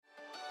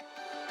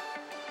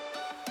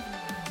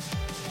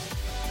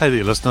Hey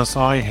there, listeners.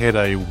 I had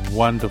a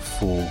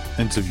wonderful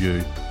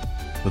interview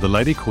with a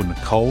lady called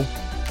Nicole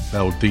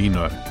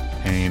Baldino.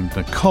 And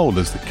Nicole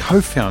is the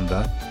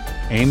co-founder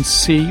and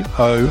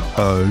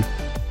COO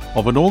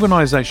of an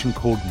organization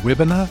called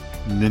Webinar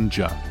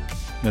Ninja.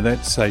 Now,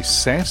 that's a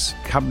SaaS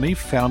company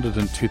founded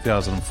in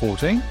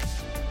 2014.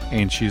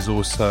 And she's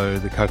also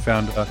the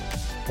co-founder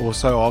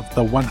also of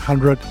the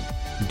 $100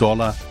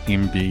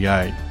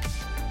 MBA.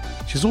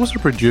 She's also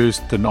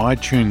produced an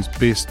iTunes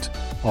Best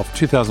of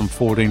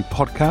 2014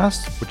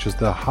 podcast, which is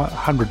the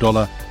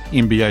 $100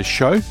 MBA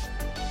show,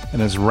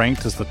 and is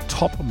ranked as the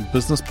top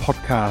business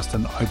podcast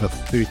in over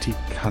 30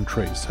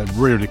 countries. So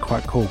really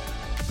quite cool.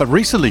 But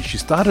recently she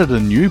started a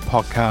new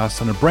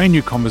podcast and a brand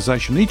new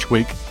conversation each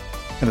week,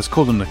 and it's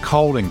called the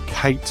Nicole and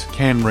Kate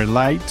Can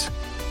Relate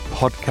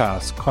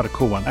podcast. Quite a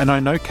cool one. And I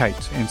know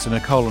Kate, and so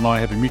Nicole and I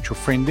have a mutual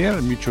friend there,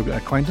 a mutual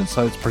acquaintance,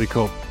 so it's pretty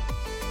cool.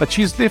 But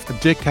she's left a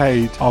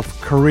decade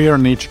of career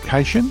and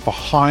education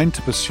behind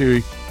to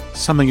pursue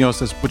something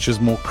else which is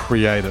more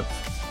creative.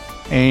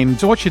 And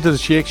so what she did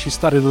is she actually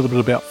studied a little bit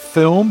about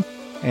film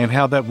and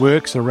how that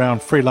works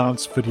around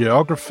freelance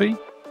videography.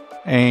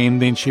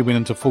 And then she went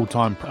into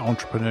full-time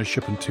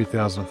entrepreneurship in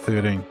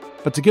 2013.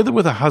 But together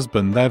with her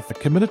husband, they've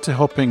committed to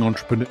helping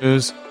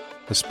entrepreneurs,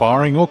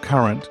 aspiring or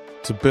current,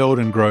 to build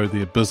and grow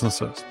their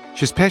businesses.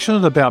 She's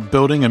passionate about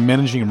building and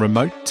managing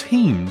remote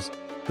teams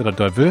that are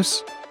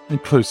diverse,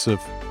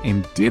 inclusive,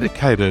 and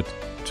dedicated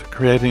to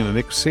creating an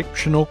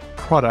exceptional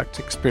product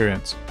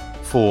experience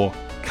for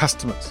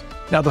customers.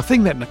 Now, the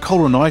thing that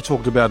Nicole and I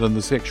talked about in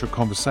this actual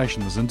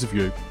conversation, this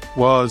interview,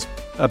 was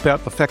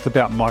about the fact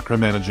about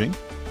micromanaging,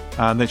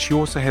 and that she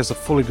also has a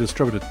fully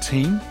distributed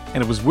team,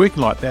 and it was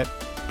working like that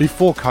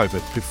before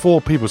COVID,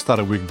 before people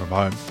started working from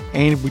home.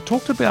 And we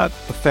talked about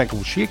the fact,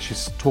 well, she actually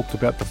talked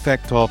about the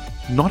fact of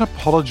not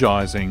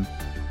apologizing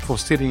for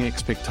setting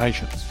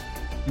expectations,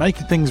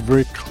 making things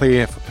very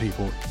clear for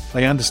people.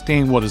 They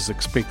understand what is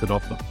expected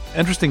of them.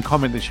 Interesting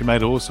comment that she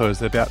made also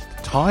is about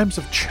times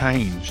have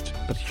changed,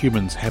 but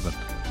humans haven't,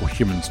 or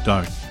humans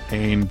don't.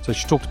 And so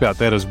she talked about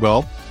that as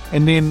well.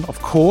 And then, of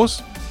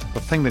course, the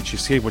thing that she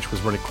said, which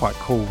was really quite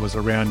cool, was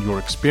around your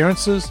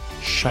experiences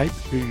shape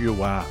who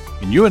you are.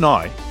 And you and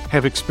I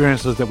have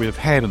experiences that we've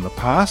had in the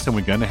past and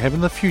we're going to have in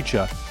the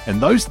future.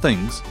 And those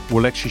things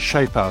will actually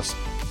shape us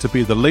to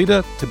be the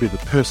leader, to be the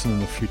person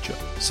in the future.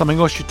 Something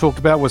else she talked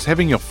about was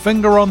having your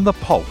finger on the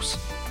pulse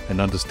and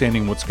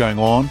understanding what's going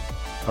on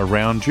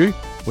around you,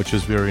 which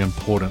is very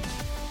important.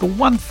 The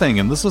one thing,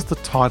 and this is the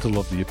title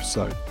of the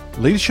episode,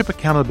 leadership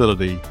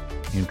accountability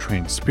and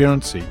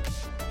transparency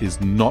is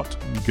not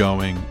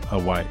going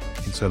away.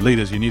 And so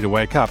leaders, you need to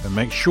wake up and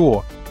make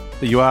sure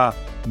that you are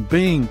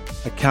being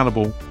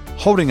accountable,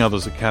 holding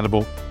others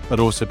accountable,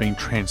 but also being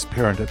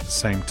transparent at the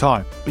same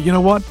time. But you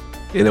know what?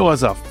 It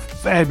was a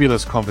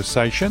fabulous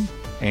conversation.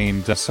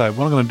 And so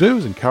what I'm going to do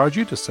is encourage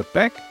you to sit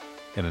back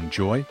and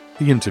enjoy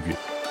the interview.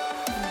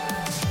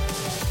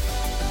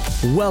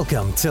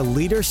 Welcome to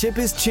Leadership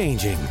is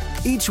Changing.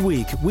 Each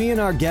week, we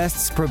and our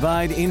guests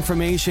provide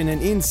information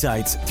and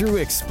insights through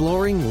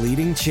exploring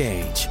leading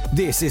change.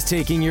 This is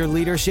taking your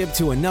leadership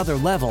to another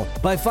level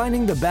by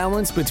finding the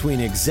balance between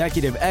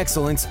executive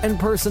excellence and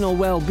personal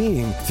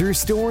well-being through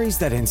stories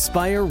that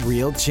inspire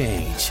real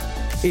change.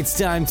 It's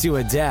time to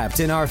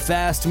adapt in our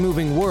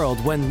fast-moving world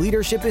when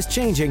leadership is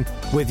changing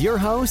with your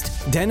host,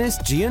 Dennis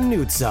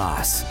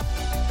Giannoutsas.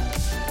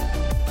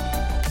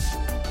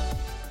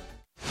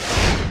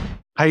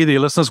 Hey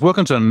there, listeners.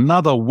 Welcome to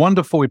another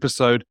wonderful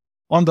episode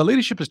on the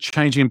Leadership is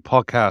Changing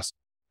podcast.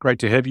 Great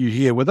to have you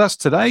here with us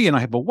today. And I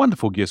have a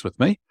wonderful guest with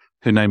me.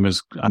 Her name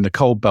is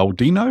Nicole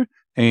Baldino.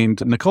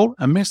 And Nicole,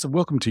 a massive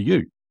welcome to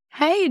you.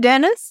 Hey,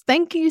 Dennis.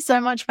 Thank you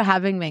so much for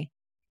having me.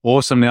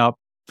 Awesome. Now,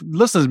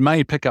 listeners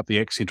may pick up the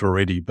accent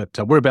already, but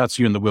whereabouts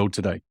are you in the world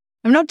today?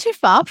 I'm not too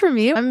far from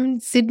you. I'm in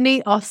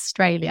Sydney,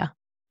 Australia.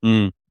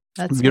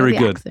 That's very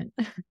good. Accent.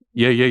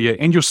 Yeah.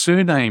 And your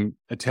surname,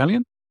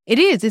 Italian? It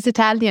is. It's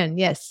Italian,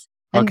 yes.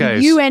 And Okay.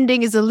 the U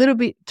ending is a little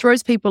bit,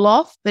 throws people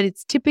off, but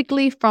it's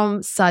typically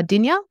from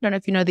Sardinia. I don't know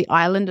if you know the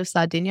island of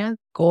Sardinia,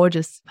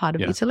 gorgeous part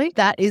of Italy.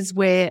 That is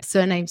where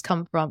surnames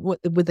come from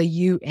with a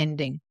U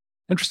ending.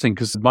 Interesting,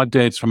 because my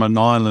dad's from an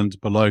island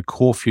below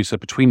Corfu, so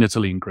between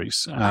Italy and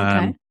Greece.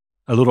 Okay.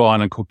 A little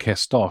island called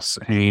Castos,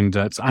 and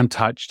it's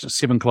untouched,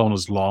 7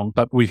 kilometers long.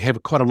 But we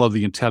have quite a lot of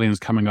the Italians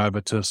coming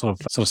over to sort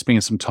of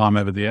spend some time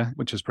over there,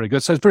 which is pretty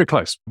good. So it's very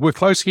close. We're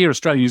close here,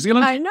 Australia, New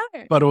Zealand. I know.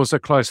 But also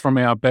close from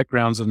our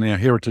backgrounds and our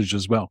heritage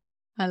as well.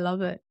 I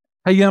love it.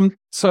 Hey,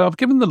 so I've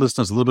given the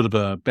listeners a little bit of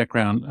a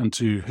background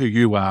into who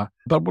you are,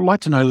 but would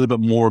like to know a little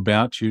bit more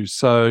about you.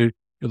 So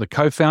you're the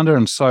co-founder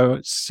and so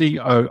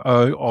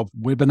COO of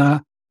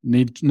Webinar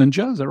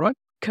Ninja, is that right?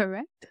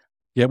 Correct.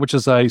 Yeah, which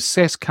is a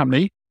SaaS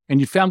company. And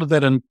you founded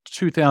that in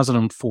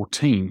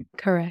 2014.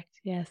 Correct,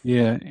 yes.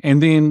 Yeah.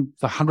 And then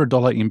the $100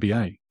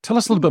 MBA. Tell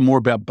us a little bit more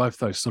about both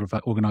those sort of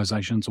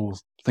organizations or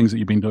things that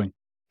you've been doing.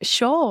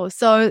 Sure.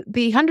 So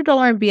the $100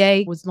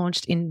 MBA was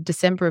launched in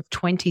December of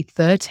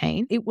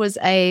 2013. It was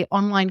an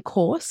online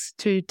course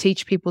to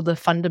teach people the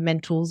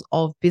fundamentals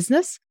of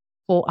business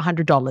for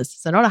 $100.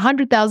 So not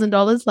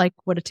 $100,000 like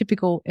what a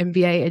typical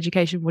MBA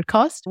education would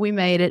cost. We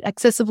made it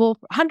accessible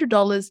for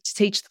 $100 to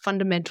teach the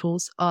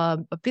fundamentals of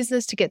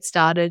business, to get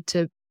started,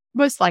 to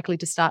most likely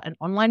to start an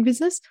online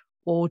business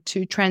or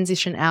to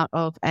transition out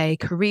of a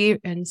career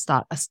and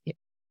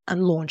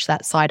and launch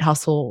that side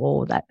hustle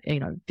or that,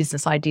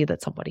 business idea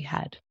that somebody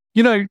had.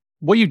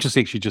 What you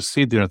just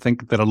said there, I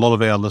think that a lot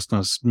of our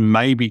listeners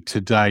may be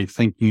today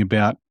thinking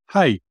about,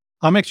 hey,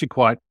 I'm actually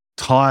quite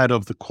tired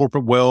of the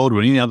corporate world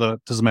or any other,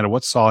 doesn't matter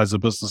what size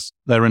of business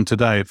they're in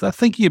today. If they're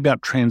thinking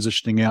about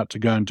transitioning out to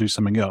go and do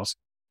something else,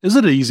 is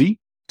it easy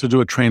to do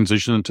a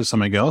transition into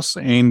something else?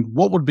 And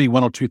what would be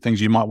one or two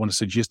things you might want to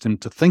suggest them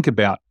to think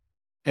about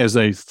as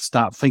they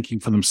start thinking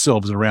for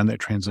themselves around that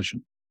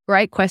transition?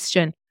 Great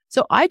question.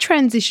 So I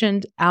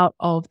transitioned out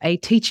of a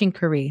teaching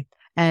career.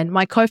 And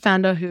my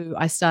co-founder, who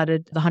I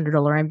started the $100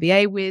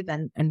 MBA with,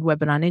 and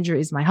Webinar Ninja,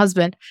 is my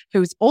husband,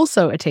 who is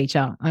also a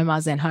teacher, Omar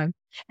Zenhome.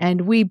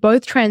 And we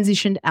both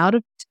transitioned out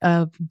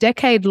of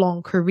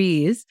decade-long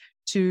careers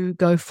to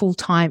go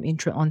full-time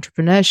into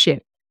entrepreneurship.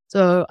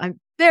 So I'm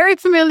very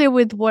familiar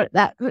with what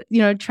that,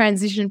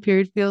 transition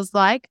period feels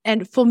like.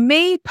 And for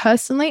me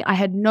personally, I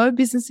had no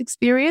business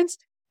experience.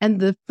 And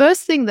the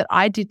first thing that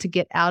I did to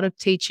get out of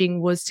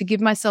teaching was to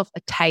give myself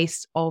a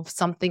taste of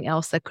something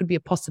else that could be a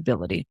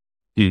possibility.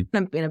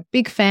 I've been a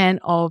big fan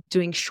of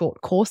doing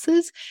short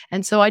courses.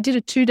 And so I did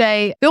a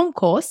 2-day film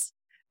course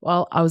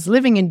while I was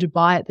living in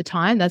Dubai at the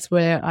time. That's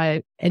where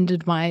I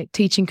ended my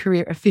teaching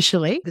career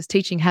officially, because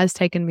teaching has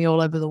taken me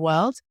all over the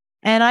world.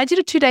 And I did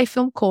a 2-day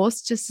film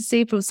course just to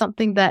see if it was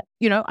something that,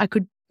 I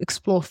could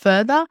explore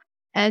further.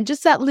 And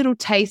just that little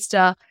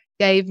taster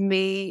gave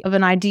me of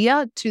an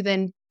idea to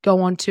then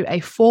go on to a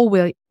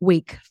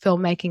 4-week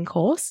filmmaking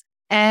course.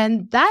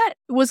 And that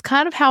was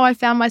kind of how I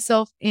found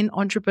myself in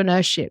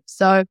entrepreneurship.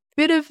 So a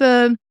bit of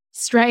a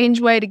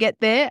strange way to get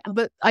there.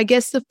 But I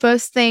guess the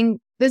first thing,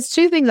 there's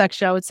 2 things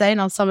actually I would say,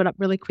 and I'll sum it up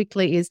really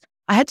quickly, is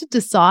I had to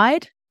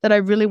decide that I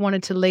really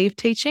wanted to leave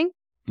teaching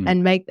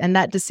and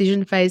that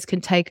decision phase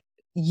can take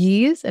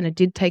years, and it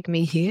did take me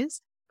years.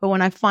 But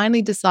when I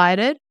finally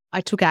decided, I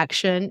took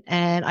action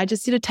and I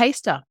just did a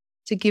taster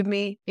to give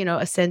me,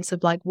 a sense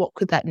of like, what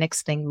could that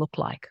next thing look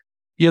like?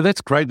 Yeah,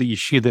 that's great that you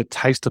share that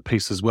taster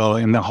piece as well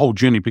and the whole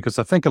journey, because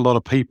I think a lot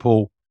of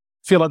people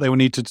feel like they will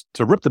need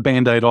to rip the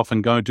Band-Aid off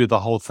and go and do the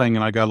whole thing.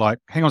 And I go like,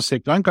 hang on a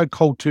sec, don't go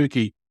cold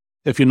turkey.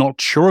 If you're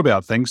not sure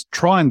about things,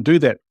 try and do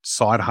that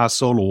side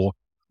hustle or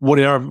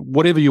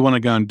whatever you want to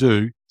go and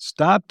do.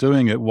 Start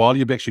doing it while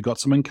you've actually got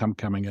some income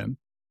coming in.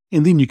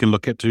 And then you can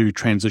look at to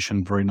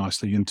transition very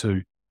nicely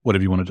into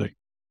whatever you want to do.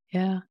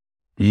 Yeah.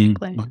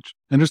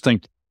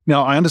 Interesting.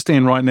 Now, I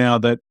understand right now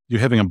that you're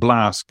having a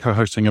blast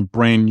co-hosting a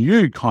brand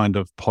new kind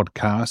of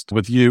podcast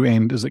with you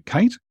and, is it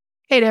Kate?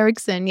 Kate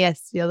Erickson,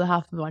 yes, the other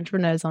half of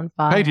Entrepreneurs on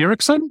Fire. Kate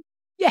Erickson?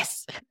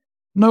 Yes.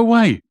 No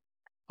way.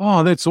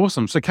 Oh, that's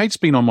awesome. So Kate's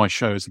been on my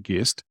show as a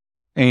guest.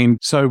 And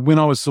so when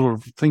I was sort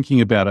of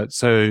thinking about it,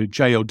 so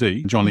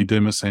JLD, John Lee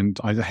Dumas, and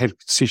I had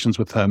sessions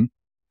with him,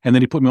 and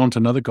then he put me on to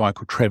another guy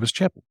called Travis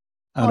Chappell.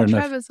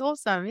 Travis,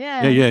 awesome.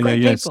 Yeah.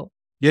 Great people.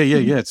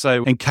 Yeah.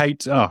 So, and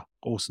Kate,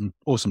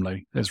 awesome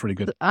lady. That's really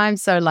good. I'm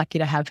so lucky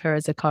to have her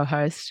as a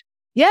co-host.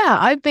 Yeah,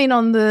 I've been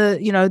on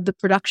the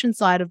production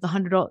side of the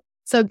 $100.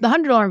 So the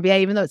 $100 MBA,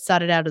 even though it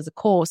started out as a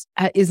course,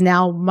 is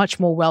now much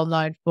more well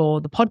known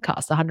for the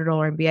podcast, the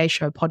 $100 MBA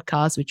Show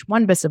podcast, which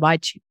won Best of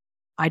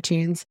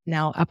iTunes,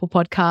 now Apple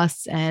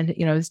Podcasts, and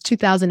it's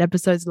 2,000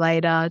 episodes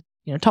later.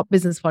 Top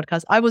business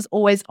podcast. I was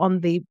always on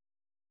the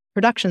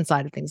production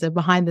side of things, so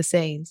behind the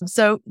scenes.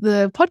 So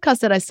the podcast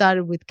that I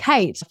started with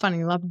Kate, funny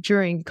enough,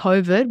 during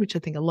COVID, which I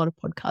think a lot of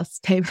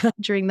podcasts came out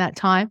during that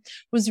time,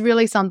 was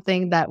really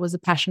something that was a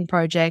passion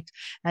project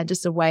and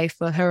just a way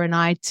for her and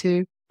I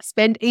to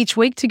spend each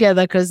week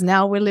together, because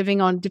now we're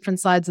living on different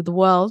sides of the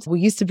world.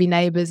 We used to be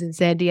neighbors in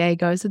San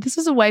Diego. So this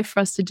was a way for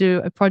us to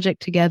do a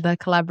project together,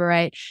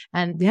 collaborate.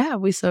 And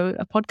so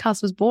a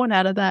podcast was born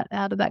out of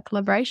that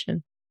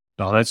collaboration.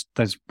 Oh,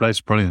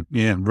 that's brilliant.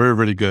 Yeah, very,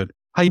 really good.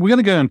 Hey, we're going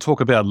to go and talk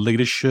about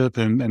leadership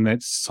and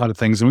that side of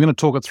things. And we're going to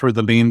talk it through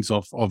the lens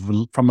of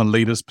from a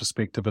leader's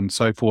perspective and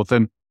so forth.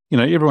 And,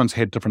 everyone's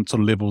had different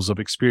sort of levels of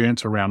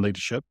experience around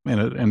leadership, and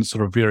it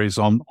sort of varies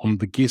on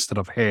the guests that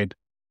I've had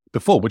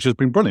before, which has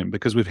been brilliant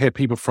because we've had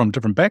people from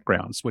different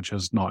backgrounds, which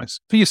is nice.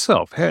 For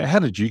yourself, how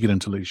did you get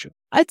into leadership?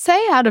 I'd say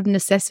out of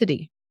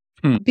necessity,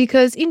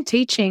 because in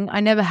teaching,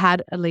 I never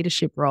had a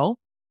leadership role.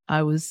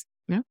 I was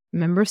a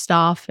member of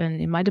staff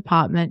and in my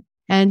department.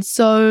 And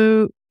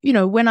so,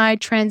 when I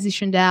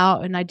transitioned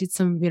out and I did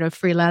some,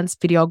 freelance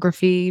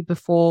videography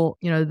before,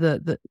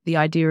 the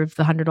idea of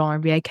the $100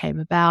 MBA came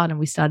about and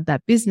we started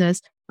that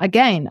business,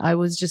 again, I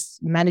was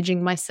just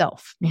managing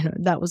myself.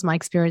 That was my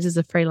experience as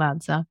a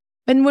freelancer.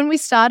 And when we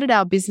started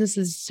our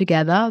businesses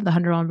together, the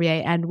 $100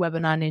 MBA and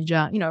Webinar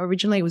Ninja,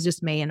 originally it was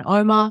just me and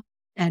Omar,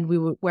 and we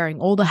were wearing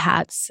all the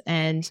hats.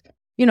 And,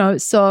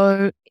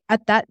 so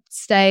at that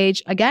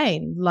stage,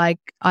 again, like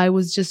I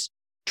was just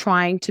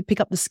trying to pick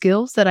up the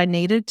skills that I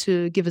needed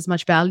to give as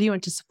much value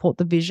and to support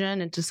the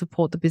vision and to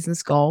support the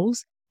business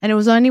goals. And it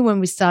was only when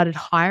we started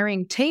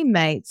hiring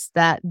teammates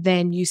that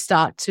then you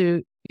start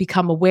to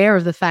become aware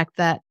of the fact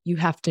that you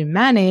have to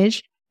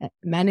manage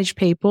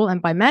people.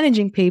 And by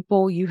managing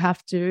people, you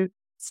have to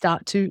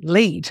start to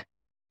lead.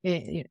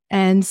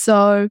 And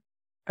so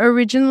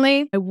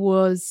originally I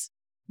was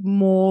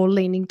more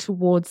leaning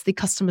towards the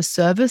customer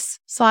service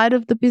side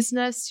of the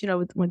business,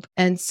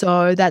 and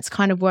so that's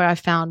kind of where I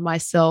found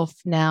myself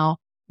now,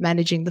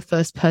 managing the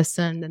first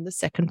person and the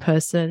second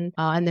person.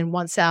 And then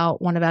once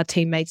one of our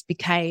teammates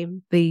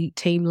became the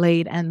team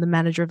lead and the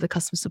manager of the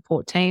customer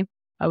support team,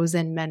 I was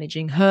then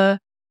managing her.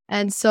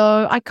 And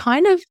so I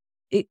kind of,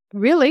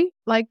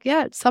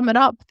 sum it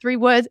up, 3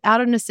 words,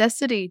 out of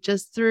necessity,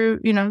 just through,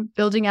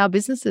 building our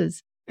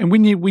businesses. And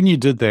when you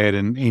did that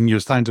and you're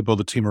starting to build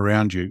a team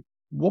around you,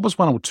 what was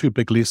 1 or 2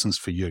 big lessons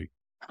for you?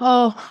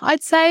 Oh,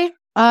 I'd say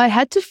I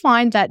had to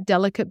find that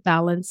delicate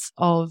balance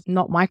of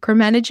not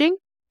micromanaging,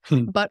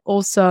 but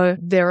also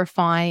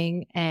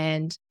verifying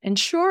and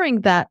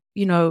ensuring that,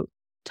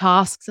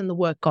 tasks and the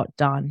work got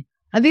done.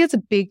 I think it's a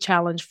big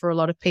challenge for a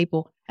lot of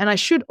people. And I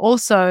should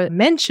also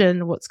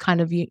mention what's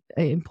kind of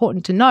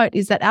important to note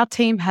is that our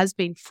team has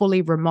been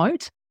fully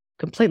remote,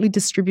 completely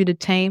distributed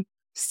team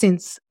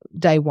since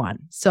day one.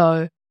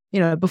 So,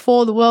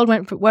 before the world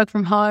went for work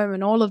from home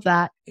and all of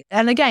that.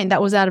 And again,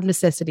 that was out of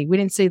necessity. We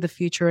didn't see the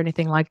future or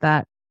anything like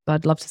that. But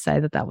I'd love to say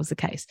that was the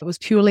case. It was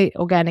purely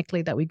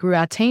organically that we grew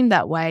our team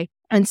that way.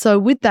 And so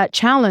with that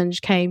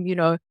challenge came,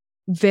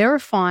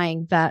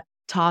 verifying that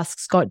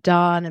tasks got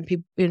done and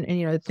people,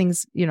 and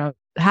things,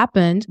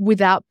 happened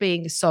without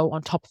being so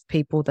on top of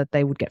people that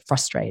they would get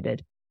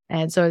frustrated.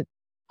 And so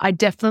I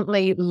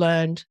definitely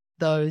learned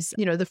those,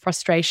 the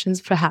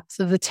frustrations perhaps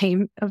of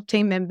team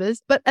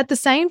members. But at the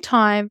same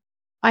time,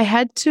 I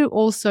had to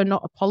also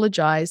not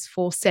apologize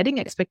for setting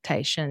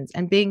expectations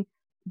and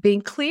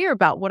being clear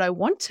about what I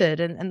wanted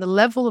and the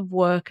level of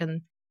work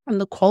and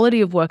the quality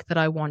of work that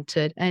I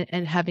wanted,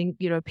 and having,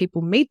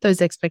 people meet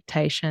those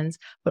expectations,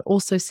 but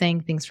also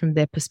seeing things from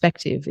their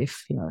perspective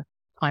if,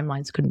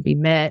 timelines couldn't be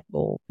met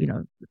or,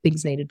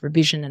 things needed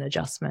revision and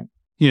adjustment.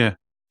 Yeah.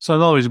 So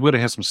in other words, we're to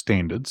have some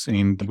standards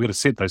and we're to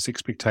set those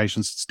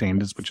expectations and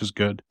standards, which is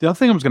good. The other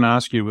thing I was going to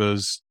ask you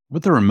was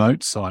with the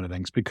remote side of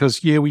things,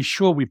 because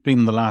we've been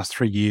in the last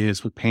 3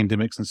 years with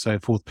pandemics and so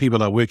forth,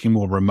 people are working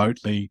more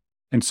remotely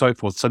and so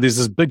forth. So there's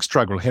this big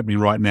struggle happening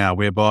right now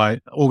whereby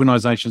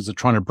organizations are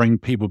trying to bring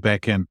people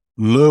back in,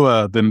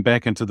 lure them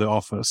back into the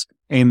office.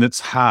 And it's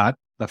hard.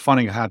 They're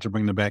finding it hard to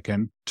bring them back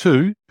in.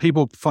 2,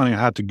 people finding it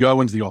hard to go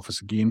into the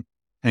office again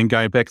and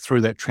go back through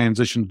that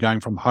transition,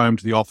 going from home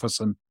to the office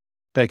and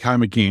back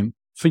home again.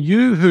 For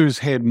you, who's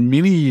had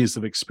many years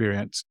of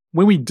experience,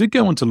 when we did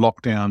go into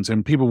lockdowns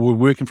and people were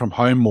working from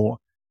home more,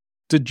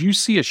 did you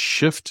see a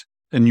shift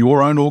in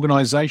your own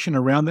organization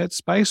around that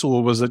space,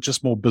 or was it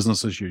just more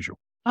business as usual?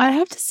 I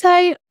have to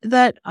say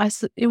that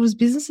it was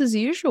business as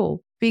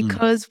usual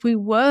because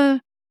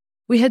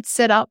we had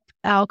set up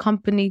our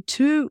company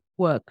to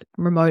work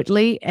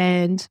remotely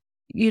and,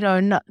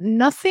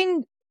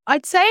 nothing.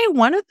 I'd say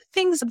one of the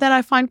things that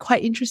I find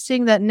quite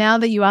interesting that now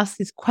that you ask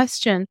this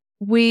question,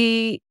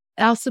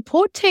 our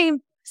support team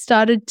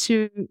started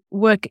to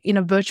work in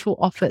a virtual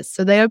office.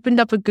 So they opened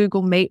up a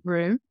Google Meet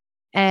room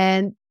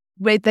and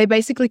they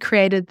basically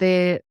created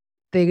their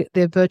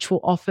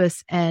virtual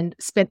office and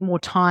spent more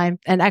time.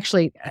 And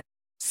actually,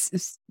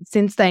 since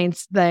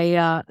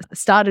they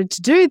started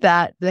to do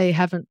that, they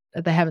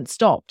haven't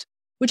stopped,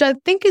 which I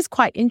think is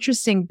quite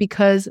interesting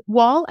because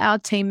while our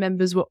team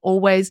members were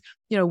always,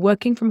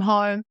 working from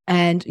home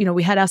and,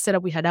 we had our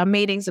setup, we had our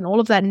meetings and all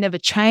of that never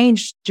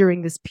changed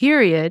during this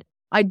period.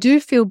 I do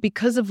feel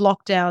because of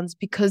lockdowns,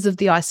 because of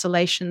the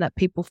isolation that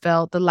people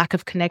felt, the lack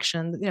of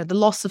connection, the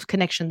loss of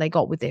connection they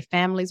got with their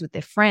families, with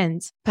their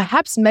friends,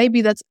 perhaps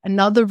maybe that's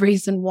another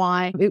reason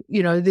why,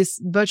 this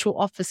virtual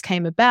office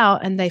came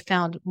about and they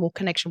found more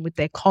connection with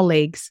their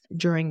colleagues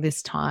during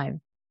this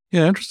time.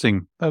 Yeah,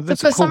 interesting. That's the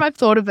first time I've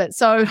thought of it.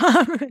 So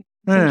it's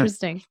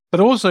interesting. But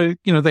also,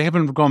 they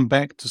haven't gone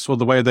back to sort of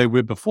the way they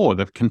were before.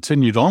 They've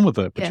continued on with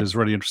it, which is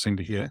really interesting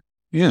to hear.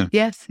 Yeah.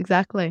 Yes,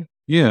 exactly.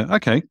 Yeah.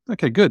 Okay,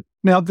 good.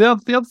 Now, the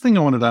other thing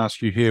I wanted to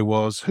ask you here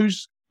was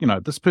who's,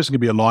 this person could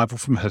be alive or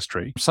from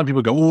history. Some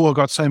people go, oh, I've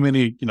got so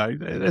many,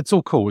 it's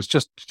all cool. It's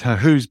just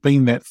who's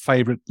been that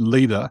favorite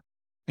leader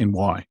and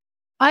why.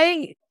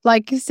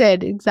 Like you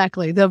said,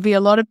 exactly. There'll be a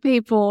lot of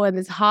people and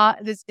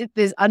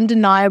there's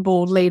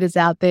undeniable leaders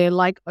out there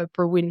like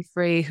Oprah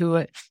Winfrey who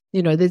are,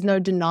 there's no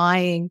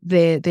denying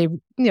their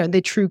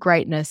true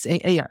greatness.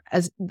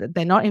 As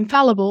they're not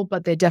infallible,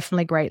 but they're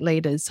definitely great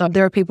leaders. So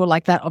there are people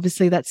like that,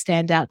 obviously, that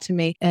stand out to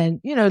me. And,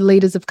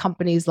 leaders of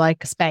companies like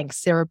Spanx,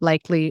 Sarah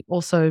Blakely,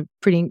 also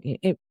pretty,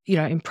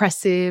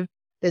 impressive.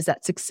 There's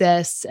that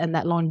success and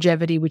that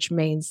longevity, which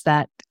means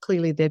that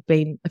clearly they've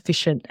been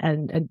efficient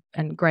and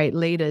great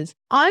leaders.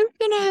 I'm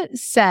going to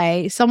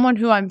say someone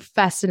who I'm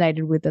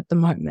fascinated with at the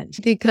moment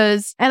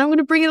and I'm going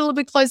to bring it a little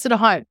bit closer to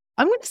home.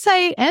 I'm going to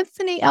say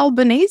Anthony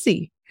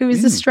Albanese, who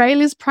is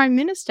Australia's Prime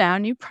Minister, our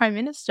new Prime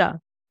Minister.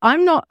 I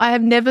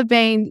have never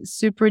been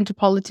super into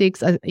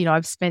politics.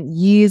 I've spent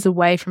years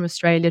away from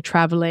Australia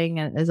traveling.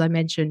 And as I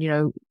mentioned,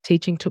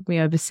 teaching took me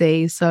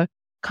overseas. So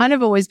kind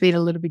of always been a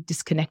little bit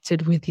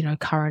disconnected with,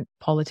 current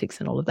politics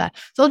and all of that.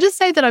 So I'll just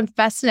say that I'm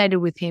fascinated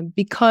with him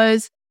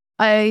because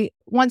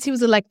once he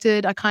was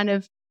elected,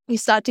 you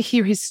start to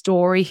hear his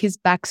story, his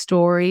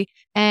backstory,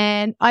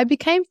 and I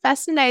became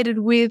fascinated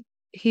with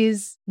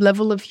his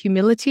level of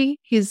humility,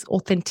 his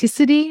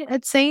authenticity,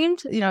 it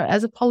seemed,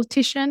 as a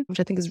politician, which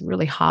I think is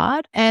really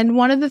hard. And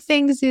one of the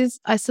things is,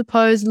 I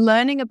suppose,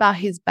 learning about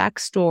his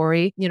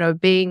backstory,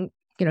 being,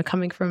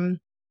 coming from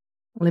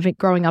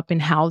growing up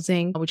in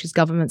housing, which is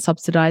government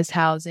subsidized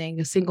housing,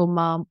 a single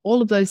mom,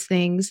 all of those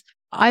things.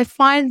 I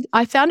found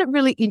it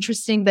really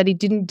interesting that he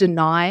didn't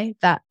deny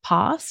that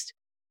past.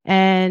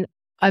 And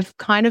I've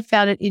kind of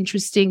found it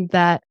interesting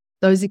that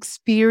those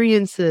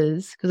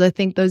experiences, because I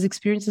think those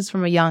experiences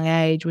from a young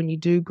age, when you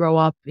do grow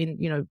up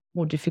in,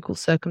 more difficult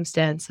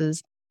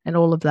circumstances and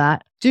all of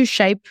that, do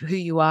shape who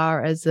you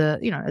are as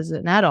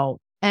an adult.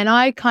 And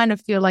I kind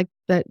of feel like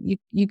that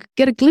you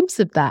get a glimpse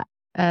of that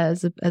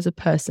as a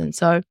person.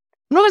 So I'm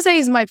not going to say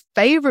he's my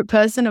favorite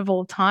person of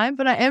all time,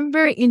 but I am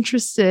very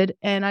interested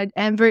and I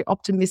am very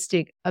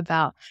optimistic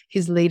about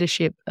his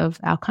leadership of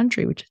our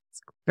country, which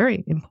is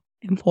very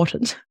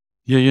important.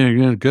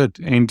 Yeah, good.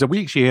 And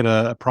we actually had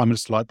a prime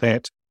minister like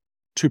that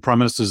 2 prime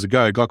ministers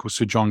ago, a guy called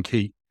Sir John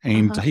Key,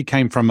 and he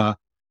came from a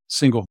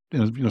single,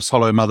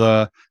 solo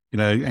mother,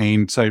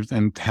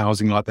 and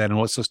housing like that and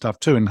all that sort of stuff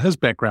too. And his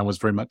background was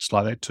very much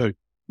like that too.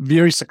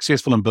 Very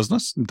successful in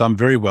business, done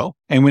very well.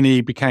 And when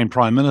he became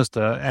prime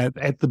minister,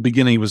 at the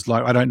beginning, he was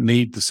like, I don't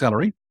need the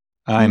salary,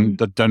 and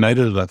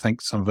donated, I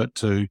think, some of it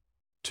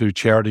to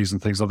charities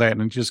and things like that,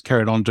 and just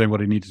carried on doing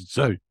what he needed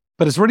to do.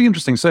 But it's really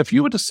interesting. So if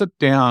you were to sit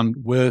down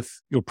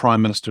with your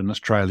prime minister in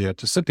Australia,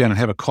 to sit down and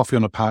have a coffee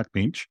on a park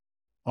bench,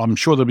 I'm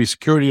sure there'll be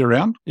security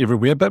around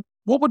everywhere, but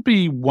what would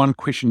be one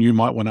question you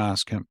might want to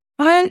ask him?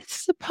 I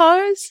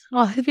suppose,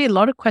 there'd be a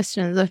lot of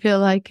questions. I feel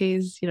like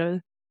he's,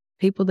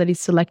 people that he's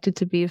selected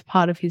to be a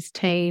part of his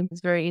team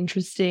is very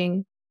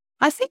interesting.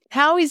 I think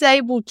how he's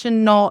able to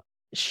not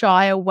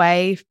shy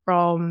away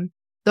from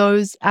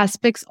those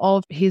aspects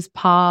of his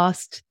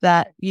past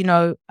that,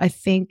 I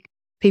think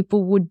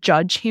people would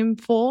judge him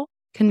for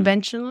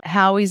conventionally.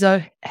 How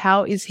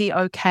is he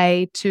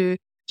okay to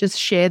just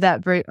share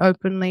that very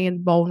openly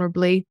and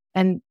vulnerably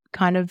and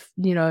kind of,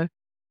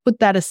 put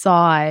that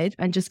aside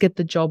and just get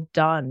the job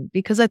done?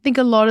 Because I think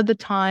a lot of the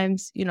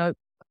times,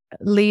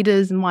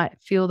 leaders might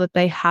feel that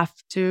they have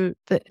to,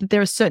 that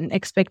there are certain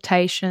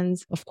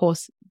expectations, of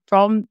course,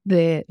 from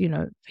their,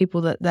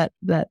 people that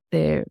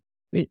they're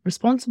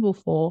responsible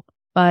for.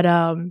 But,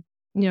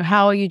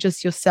 how are you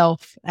just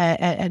yourself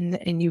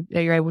and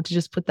you're able to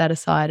just put that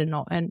aside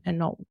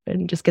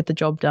and just get the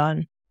job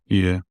done?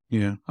 Yeah.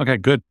 Okay,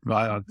 good.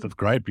 That's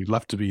great. We'd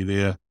love to be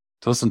there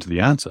to listen to the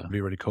answer. It'd be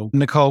really cool.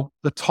 Nicole,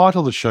 the title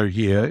of the show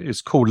here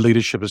is called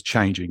Leadership is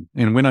Changing.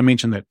 And when I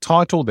mention that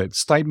title, that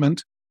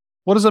statement,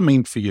 what does it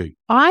mean for you?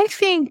 I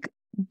think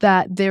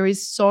that there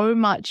is so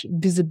much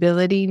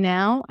visibility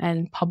now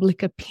and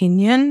public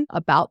opinion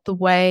about the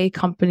way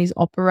companies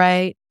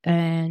operate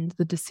and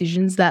the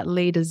decisions that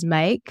leaders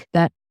make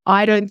that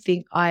I don't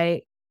think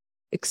I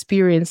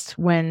experienced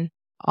when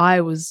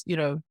I was,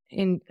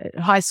 in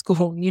high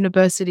school,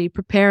 university,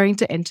 preparing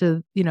to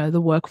enter,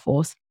 the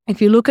workforce. If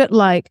you look at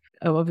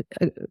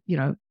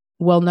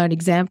well-known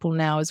example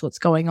now is what's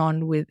going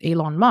on with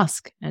Elon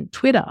Musk and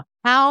Twitter.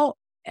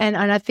 And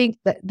I think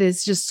that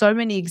there's just so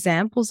many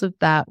examples of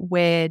that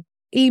where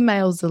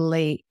emails are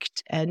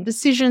leaked and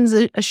decisions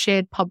are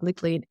shared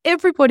publicly and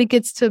everybody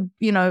gets to,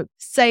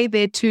 say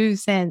their 2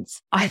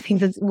 cents. I think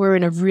that we're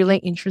in a really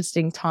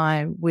interesting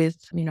time with,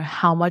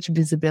 how much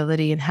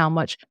visibility and how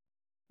much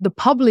the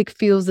public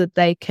feels that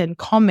they can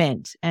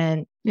comment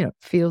and,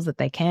 feels that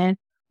they can,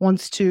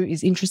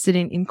 is interested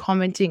in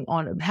commenting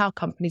on how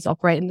companies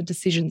operate and the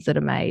decisions that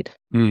are made.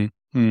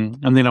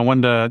 And then I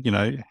wonder,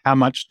 how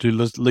much do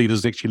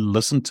leaders actually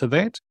listen to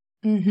that?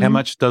 How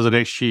much does it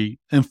actually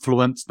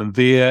influence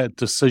their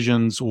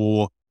decisions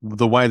or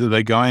the way that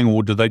they're going?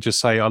 Or do they just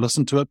say, I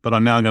listened to it, but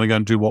I'm now going to go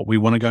and do what we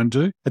want to go and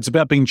do? It's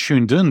about being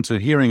tuned in to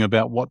hearing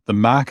about what the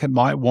market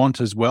might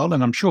want as well.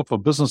 And I'm sure for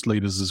business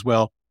leaders as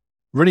well,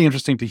 really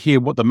interesting to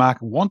hear what the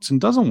market wants and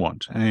doesn't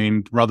want.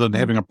 And rather than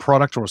having a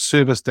product or a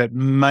service that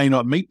may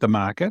not meet the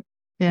market.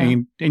 Yeah.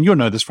 And you'll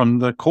know this from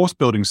the course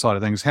building side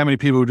of things. How many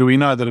people do we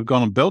know that have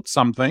gone and built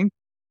something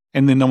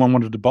and then no one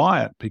wanted to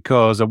buy it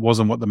because it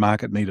wasn't what the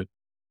market needed?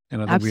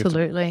 And I think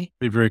absolutely. We have to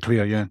be very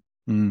clear, yeah.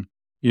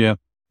 Yeah.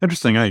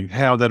 Interesting,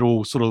 how that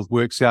all sort of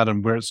works out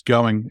and where it's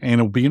going. And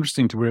it'll be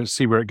interesting to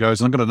see where it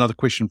goes. And I've got another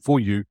question for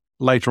you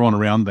later on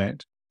around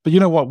that. But you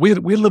know what? We're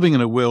living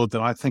in a world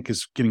that I think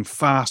is getting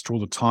faster all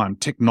the time.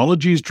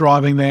 Technology is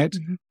driving that.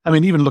 I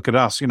mean, even look at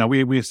us.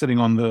 We're sitting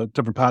on the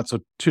different parts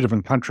of 2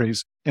 different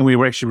countries, and we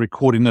were actually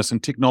recording this,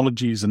 and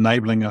technology is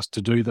enabling us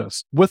to do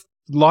this. With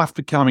life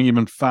becoming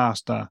even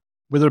faster,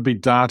 whether it be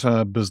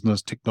data,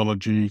 business,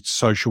 technology,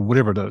 social,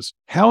 whatever it is,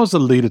 how as a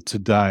leader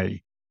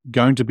today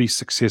going to be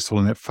successful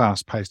in that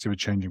fast-paced,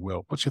 ever-changing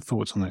world? What's your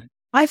thoughts on that?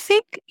 I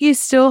think you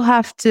still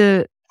have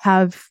to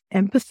have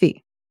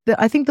empathy.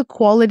 I think the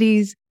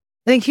qualities,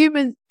 I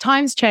think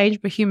times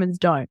change, but humans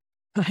don't,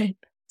 right?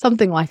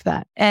 Something like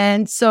that.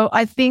 And so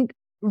I think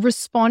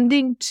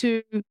responding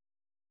to,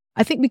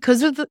 I think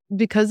because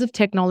of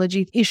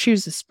technology,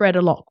 issues are spread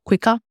a lot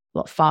quicker, a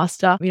lot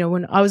faster. You know,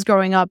 when I was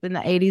growing up in the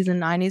 80s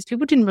and 90s,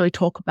 people didn't really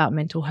talk about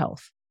mental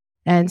health.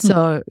 And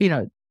so, you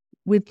know,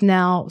 with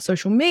now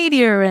social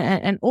media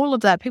and all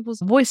of that,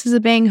 people's voices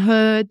are being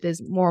heard.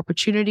 There's more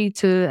opportunity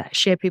to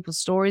share people's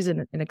stories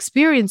and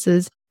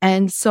experiences.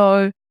 And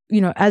so,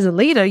 you know, as a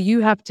leader,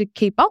 you have to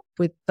keep up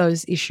with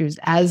those issues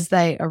as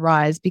they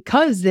arise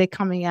because they're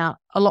coming out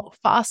a lot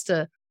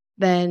faster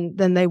than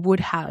they would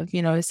have,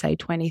 you know, say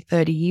 20,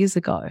 30 years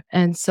ago.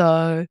 And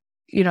so,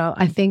 you know,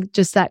 I think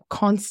just that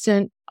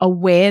constant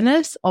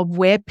awareness of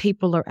where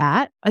people are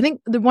at. I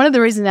think one of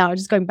the reasons now,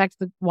 just going back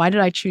to why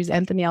did I choose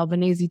Anthony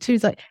Albanese too,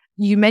 is like,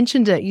 you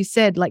mentioned it, you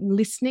said like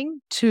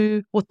listening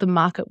to what the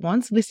market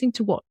wants, listening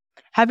to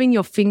having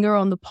your finger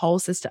on the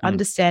pulse as to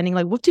understanding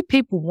like what do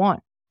people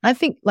want. I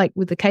think like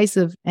with the case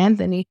of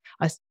Anthony,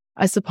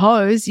 I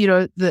suppose,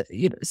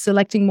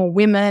 selecting more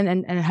women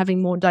and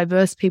having more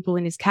diverse people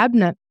in his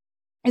cabinet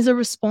is a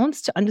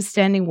response to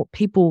understanding what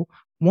people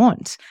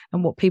want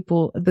and what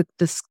people, the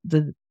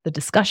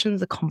discussions,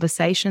 the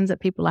conversations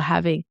that people are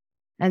having.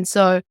 And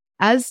so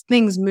as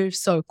things move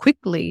so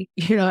quickly,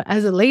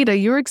 as a leader,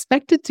 you're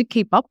expected to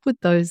keep up with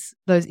those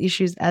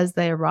issues as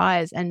they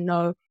arise and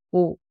know,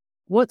 well,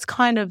 what's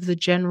kind of the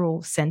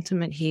general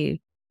sentiment here?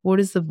 What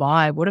is the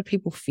vibe? What are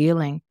people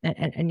feeling?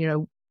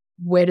 And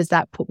where does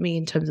that put me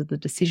in terms of the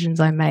decisions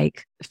I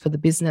make for the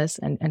business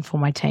and for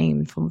my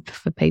team and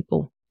for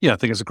people? Yeah, I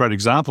think it's a great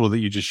example that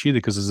you just shared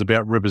because it's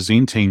about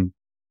representing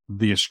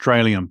the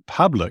Australian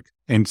public.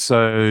 And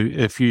so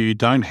if you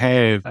don't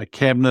have a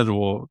cabinet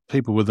or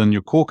people within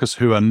your caucus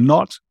who are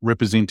not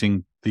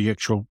representing the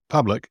actual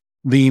public,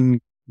 then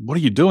what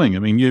are you doing? I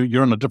mean,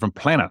 you're on a different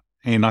planet.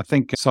 And I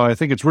think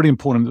it's really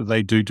important that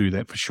they do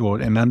that for sure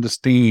and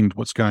understand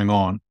what's going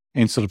on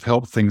and sort of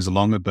help things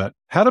along a bit.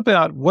 So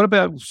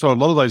a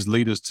lot of those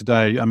leaders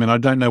today, I mean, I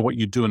don't know what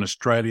you do in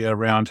Australia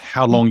around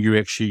how long you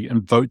actually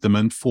vote them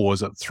in for.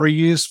 Is it 3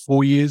 years,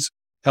 4 years?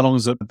 How long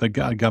is it the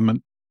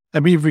government? I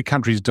mean, every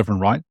country is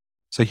different, right?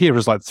 So here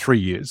is like 3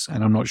 years,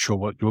 and I'm not sure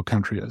what your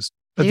country is.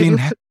 But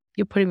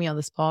you're putting me on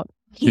the spot.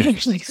 Yeah,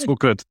 it's all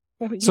good.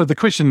 So the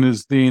question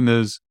is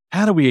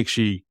how do we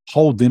actually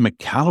hold them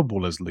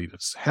accountable as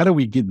leaders? How do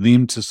we get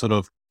them to sort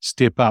of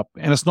step up?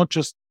 And it's not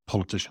just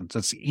politicians,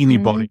 it's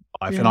anybody in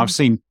life. Yeah.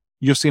 And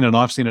you've seen it, and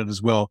I've seen it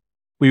as well.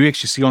 We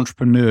actually see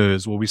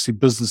entrepreneurs or we see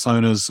business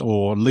owners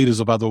or leaders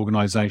of other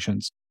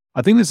organizations.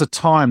 I think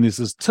there's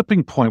this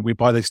tipping point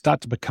whereby they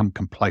start to become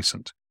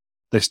complacent.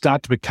 They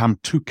start to become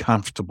too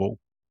comfortable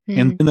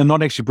and they're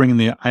not actually bringing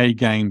their A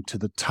game to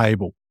the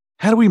table.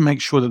 How do we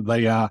make sure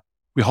that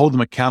we hold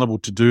them accountable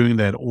to doing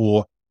that?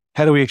 Or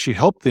how do we actually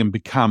help them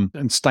become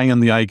and stay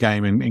in the A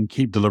game and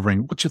keep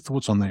delivering? What's your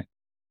thoughts on that?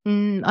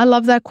 I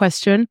love that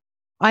question.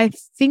 I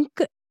think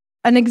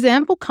an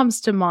example comes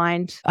to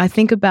mind. I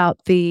think about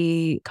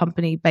the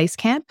company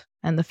Basecamp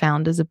and the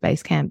founders of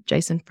Basecamp,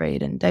 Jason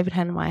Fried and David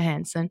Heinemeier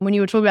Hansson. When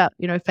you were talking about,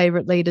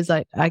 favorite leaders,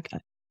 I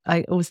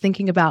was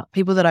thinking about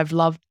people that I've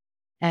loved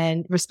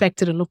and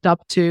respected and looked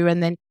up to.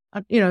 And then,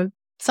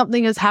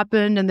 something has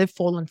happened and they've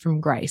fallen from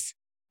grace.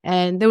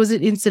 And there was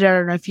an incident, I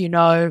don't know if you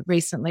know,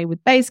 recently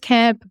with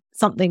Basecamp,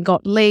 something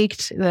got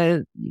leaked.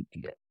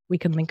 We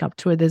can link up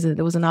to it.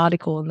 There was an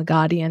article in The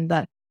Guardian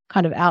that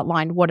kind of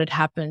outlined what had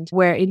happened,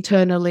 where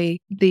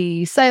internally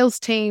the sales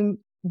team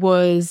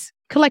was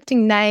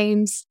collecting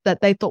names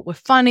that they thought were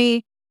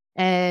funny.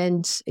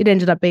 And it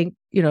ended up being,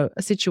 a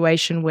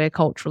situation where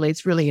culturally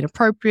it's really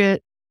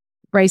inappropriate.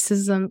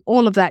 Racism,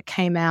 all of that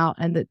came out,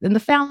 and the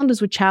founders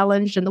were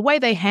challenged, and the way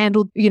they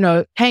handled,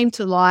 came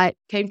to light,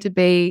 came to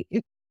be.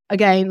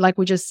 Again, like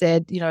we just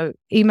said,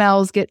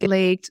 emails get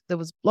leaked. There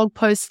was blog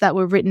posts that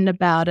were written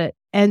about it,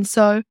 and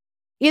so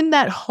in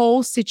that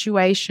whole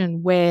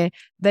situation where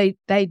they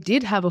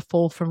did have a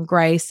fall from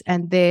grace,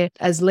 and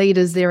as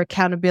leaders, their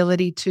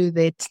accountability to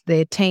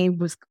their team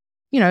was,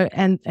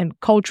 and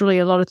culturally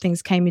a lot of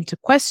things came into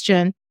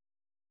question.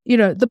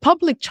 The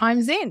public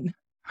chimes in,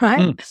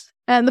 right?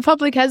 And the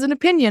public has an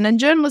opinion and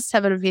journalists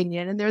have an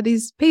opinion and there are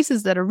these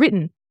pieces that are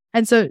written.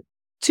 And so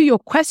to your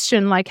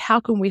question, like how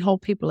can we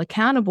hold people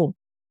accountable?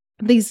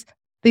 These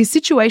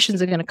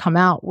situations are going to come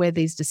out where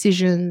these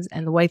decisions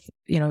and the way,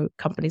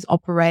 companies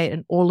operate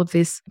and all of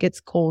this gets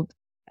called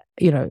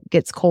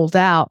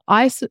out.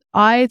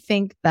 I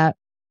think that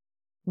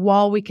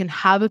while we can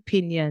have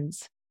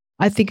opinions,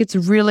 I think it's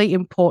really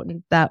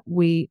important that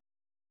we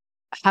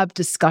have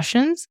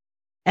discussions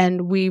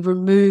and we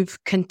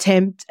remove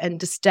contempt and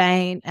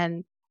disdain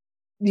and,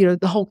 the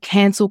whole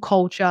cancel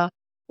culture,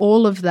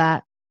 all of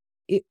that,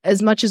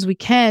 as much as we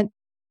can,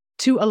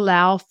 to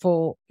allow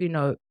for,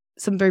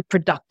 some very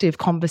productive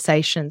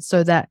conversations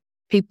so that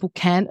people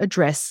can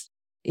address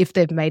if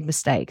they've made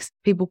mistakes.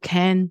 People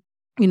can,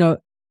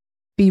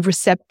 be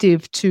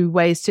receptive to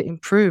ways to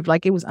improve.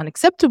 Like, it was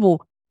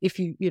unacceptable if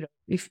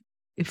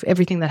if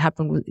everything that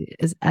happened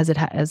was as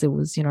it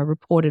was,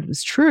 reported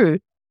was true.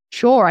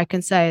 Sure, I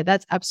can say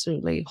that's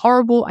absolutely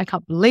horrible. I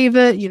can't believe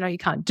it. You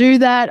can't do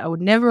that. I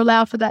would never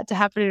allow for that to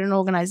happen in an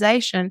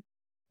organization.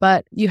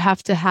 But you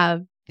have to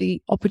have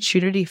the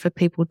opportunity for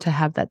people to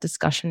have that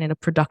discussion in a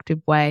productive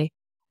way,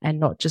 and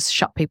not just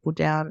shut people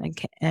down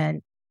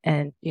and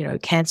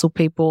cancel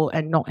people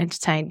and not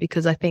entertain,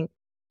 because I think,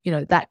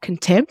 that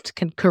contempt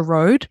can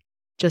corrode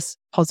just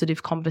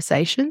positive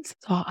conversations.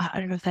 So I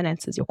don't know if that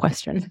answers your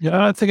question.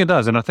 Yeah, I think it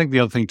does. And I think the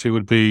other thing too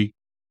would be,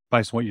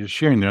 based on what you're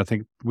sharing there, I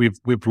think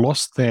we've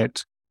lost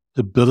that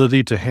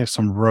ability to have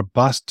some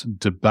robust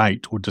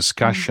debate or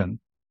discussion.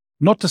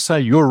 Not to say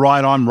you're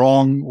right, I'm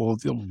wrong, or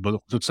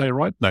to say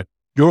right, no,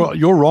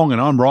 you're wrong and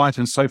I'm right,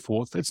 and so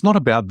forth. It's not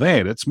about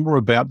that. It's more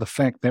about the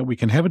fact that we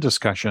can have a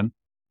discussion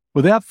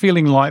without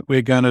feeling like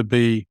we're going to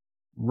be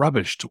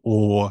rubbished,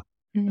 or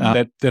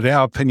that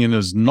our opinion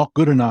is not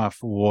good enough,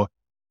 or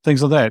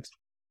things like that.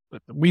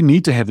 We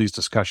need to have these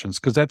discussions,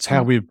 because that's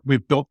how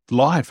we've built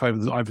life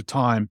over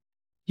time.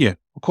 Yeah,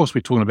 of course,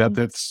 we're talking about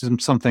that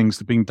some things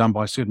that are being done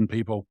by certain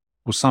people,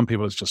 or some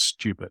people it's just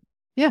stupid.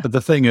 Yeah. But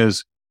the thing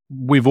is,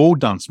 we've all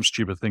done some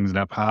stupid things in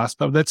our past,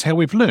 but that's how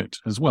we've learned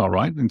as well,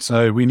 right? And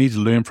so we need to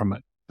learn from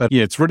it. But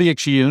yeah, it's really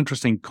actually an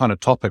interesting kind of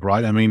topic,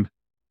 right? I mean,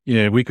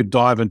 yeah, we could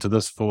dive into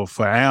this for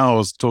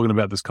hours talking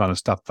about this kind of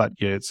stuff, but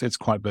yeah, it's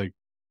quite big.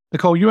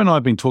 Nicole, you and I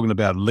have been talking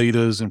about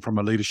leaders and from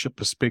a leadership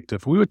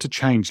perspective. We were to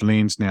change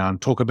lens now and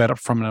talk about it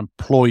from an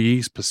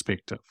employee's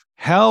perspective.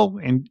 How,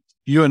 and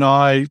you and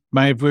I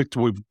may have worked,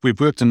 we've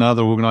worked in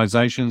other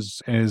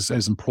organizations as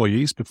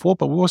employees before,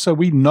 but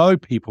we know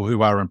people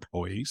who are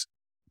employees,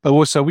 but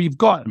also we've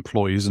got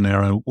employees in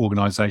our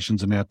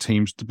organizations and our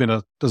teams,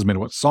 doesn't matter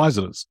what size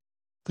it is.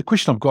 The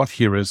question I've got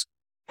here is,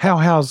 how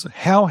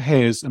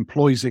has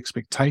employees'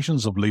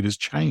 expectations of leaders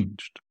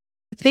changed?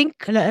 I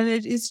think, and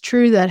it is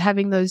true that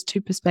having those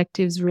two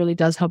perspectives really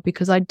does help,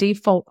 because I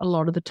default a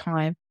lot of the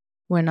time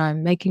when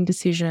I'm making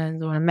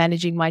decisions or when I'm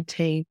managing my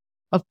team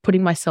of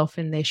putting myself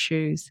in their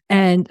shoes.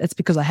 And it's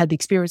because I had the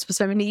experience for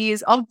so many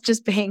years of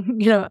just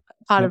being,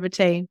 part of a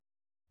team.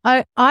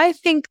 I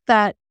think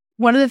that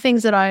one of the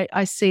things that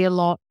I see a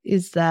lot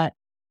is that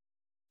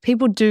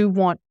people do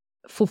want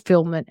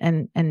fulfillment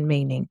and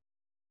meaning.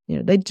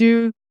 They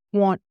do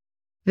want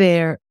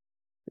their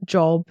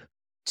job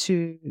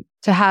to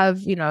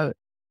have,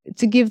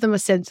 to give them a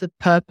sense of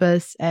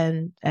purpose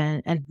and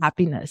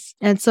happiness.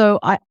 And so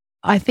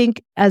I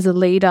think as a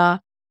leader,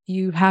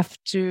 you have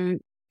to,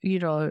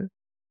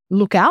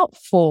 look out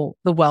for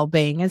the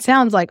well-being. It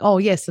sounds like, oh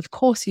yes, of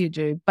course you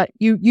do, but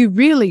you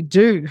really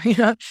do,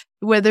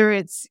 whether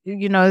it's,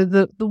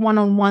 the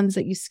one-on-ones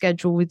that you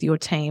schedule with your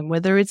team,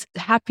 whether it's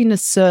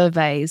happiness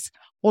surveys,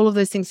 all of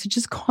those things, to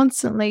just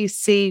constantly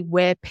see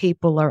where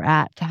people are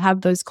at, to have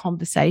those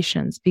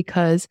conversations,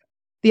 because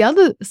the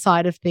other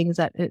side of things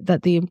that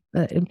the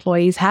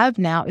employees have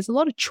now is a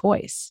lot of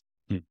choice.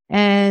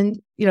 And,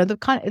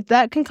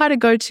 that can kind of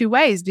go two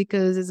ways,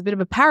 because there's a bit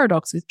of a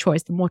paradox with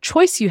choice. The more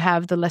choice you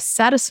have, the less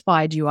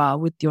satisfied you are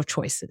with your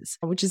choices,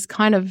 which is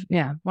kind of,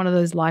 one of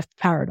those life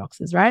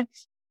paradoxes, right?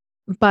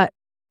 But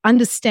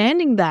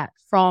understanding that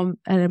from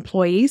an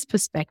employee's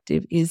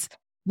perspective is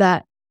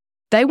that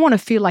they want to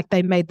feel like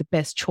they made the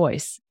best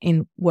choice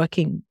in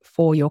working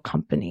for your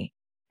company.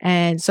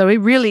 And so it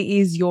really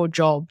is your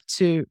job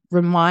to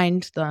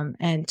remind them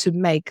and to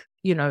make,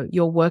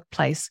 your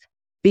workplace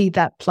be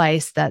that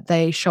place that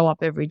they show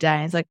up every day.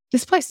 And it's like,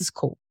 this place is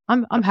cool.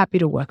 I'm happy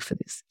to work for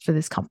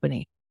this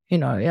company.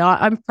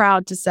 I'm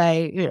proud to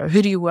say,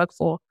 who do you work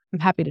for? I'm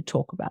happy to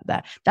talk about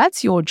that.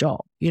 That's your job,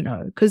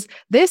 because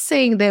they're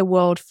seeing their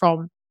world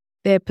from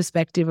their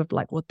perspective of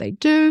like what they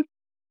do,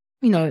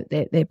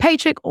 their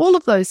paycheck, all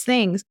of those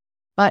things.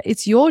 But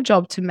it's your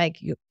job to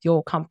make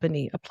your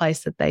company a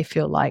place that they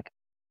feel like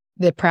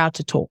they're proud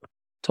to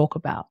talk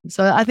about.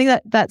 So I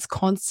think that's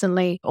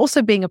constantly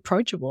also being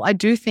approachable. I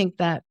do think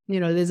that,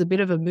 there's a bit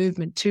of a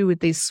movement too with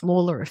these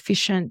smaller,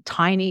 efficient,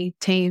 tiny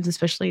teams,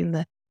 especially in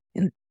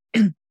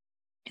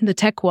the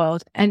tech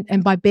world.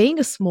 And by being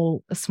a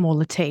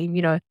smaller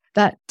team,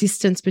 that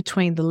distance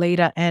between the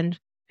leader and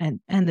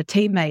the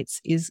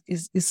teammates is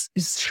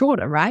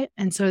shorter, right?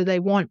 And so they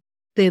want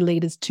their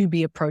leaders to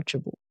be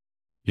approachable.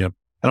 Yep.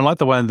 And I like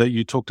the way that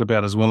you talked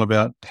about as well,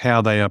 about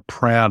how they are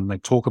proud and they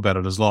talk about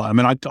it as well. I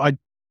mean,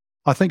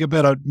 I think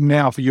about it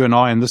now for you and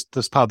I in this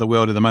part of the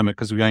world at the moment,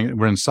 because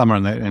we're in summer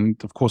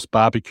and of course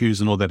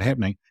barbecues and all that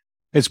happening.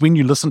 It's when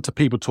you listen to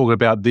people talk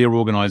about their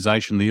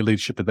organization, their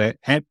leadership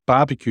at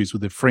barbecues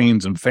with their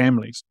friends and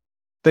families.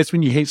 That's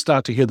when you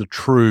start to hear the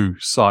true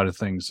side of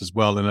things as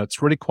well. And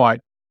it's really quite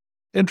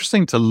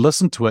interesting to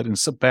listen to it and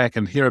sit back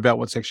and hear about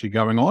what's actually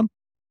going on,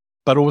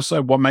 but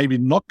also what may be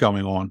not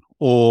going on,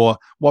 or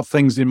what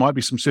things there might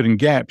be some certain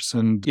gaps.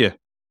 And yeah,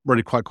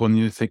 really quite cool. And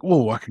you think,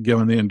 oh, I could go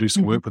in there and do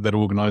some work with that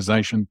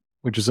organization,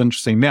 which is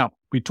interesting. Now,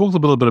 we talked a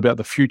little bit about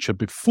the future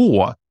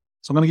before,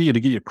 so I'm going to get you to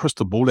get your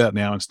crystal ball out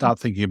now and start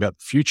thinking about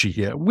the future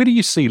here. Where do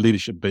you see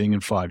leadership being in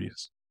 5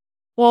 years?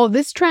 Well,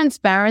 this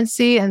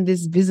transparency and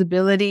this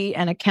visibility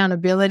and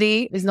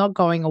accountability is not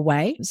going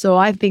away. So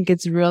I think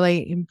it's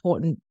really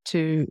important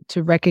to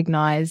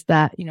recognize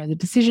that, the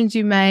decisions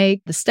you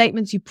make, the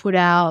statements you put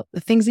out,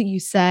 the things that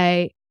you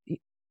say,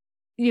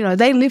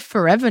 they live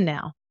forever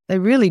now. They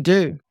really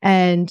do.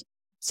 And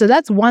so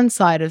that's one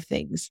side of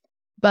things.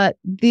 But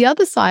the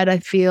other side, I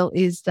feel,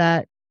 is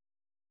that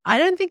I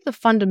don't think the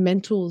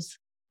fundamentals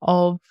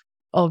of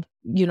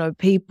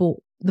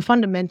people, the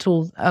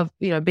fundamentals of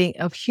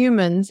of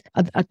humans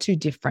are too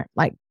different.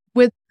 Like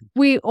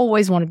we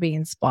always want to be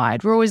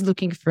inspired. We're always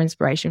looking for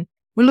inspiration.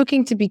 We're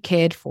looking to be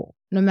cared for,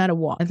 no matter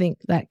what. I think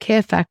that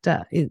care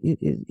factor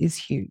is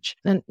huge.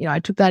 And I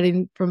took that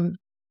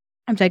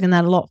I'm taking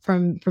that a lot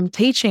from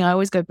teaching. I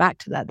always go back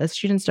to that. The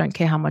students don't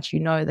care how much you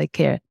know; they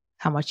care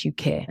how much you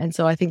care. And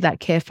so I think that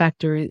care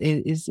factor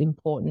is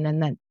important,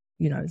 and that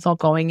it's not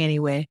going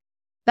anywhere.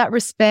 That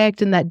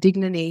respect and that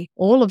dignity,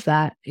 all of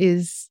that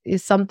is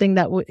something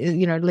that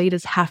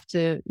leaders have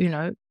to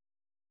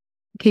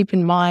keep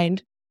in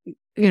mind,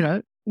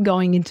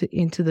 going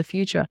into the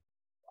future.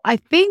 I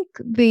think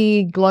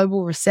the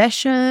global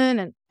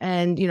recession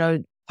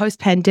and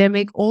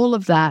post-pandemic, all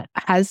of that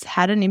has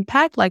had an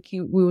impact. Like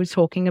we were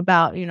talking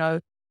about,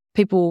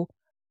 people,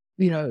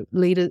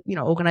 leaders,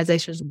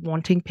 organizations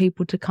wanting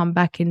people to come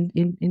back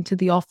into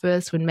the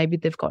office when maybe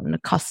they've gotten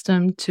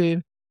accustomed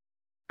to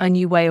a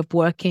new way of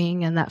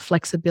working and that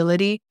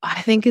flexibility.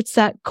 I think it's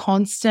that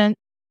constant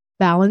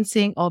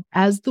balancing of,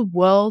 as the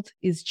world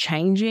is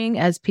changing,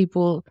 as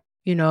people,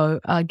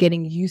 are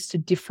getting used to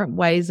different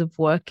ways of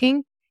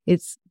working,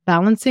 it's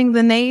balancing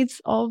the needs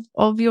of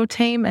your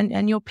team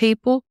and your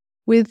people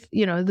with,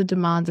 the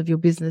demands of your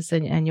business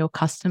and your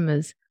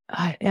customers.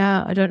 I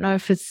don't know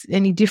if it's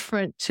any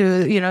different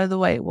to, the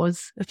way it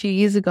was a few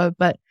years ago,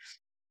 but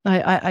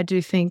I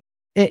do think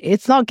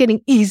it's not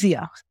getting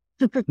easier.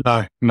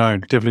 No,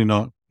 definitely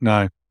not.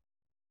 No.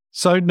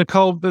 So,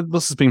 Nicole,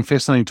 this has been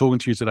fascinating talking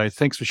to you today.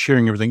 Thanks for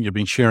sharing everything you've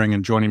been sharing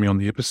and joining me on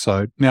the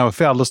episode. Now,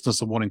 if our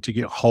listeners are wanting to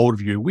get hold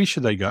of you, where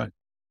should they go?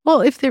 Well,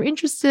 if they're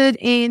interested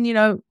in,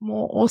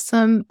 more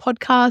awesome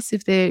podcasts,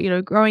 if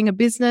they're, growing a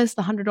business,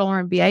 the $100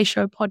 MBA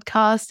Show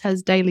podcast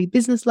has daily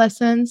business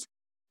lessons.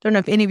 Don't know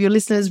if any of your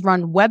listeners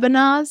run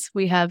webinars.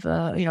 We have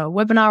a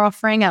webinar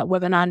offering at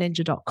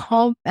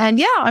webinarninja.com. And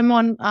I'm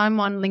on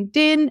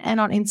LinkedIn and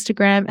on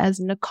Instagram as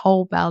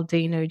Nicole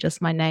Baldino,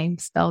 just my name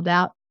spelled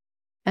out.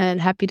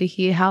 And happy to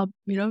hear how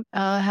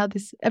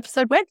this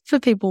episode went for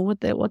people,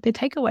 what their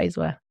takeaways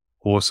were.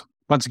 Awesome.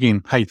 Once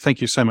again, hey,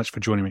 thank you so much for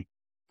joining me.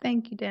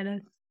 Thank you,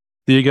 Dennis.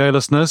 There you go,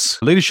 listeners.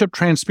 Leadership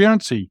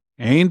transparency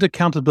and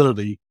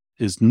accountability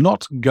is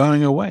not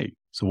going away.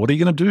 So what are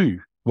you going to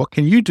do? What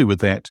can you do with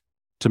that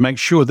to make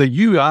sure that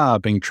you are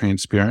being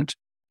transparent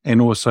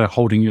and also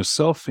holding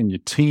yourself and your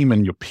team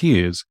and your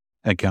peers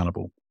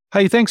accountable?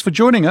 Hey, thanks for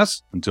joining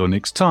us. Until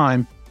next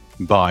time,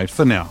 bye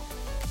for now.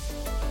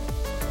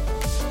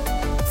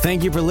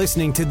 Thank you for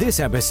listening to this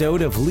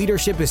episode of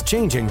Leadership is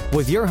Changing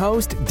with your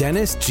host,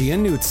 Dennis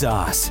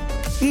Giannoutsas.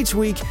 Each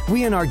week,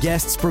 we and our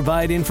guests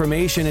provide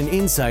information and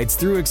insights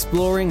through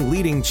exploring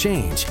leading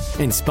change,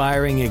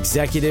 inspiring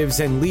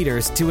executives and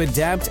leaders to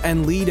adapt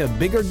and lead a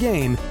bigger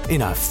game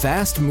in a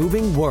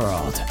fast-moving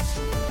world.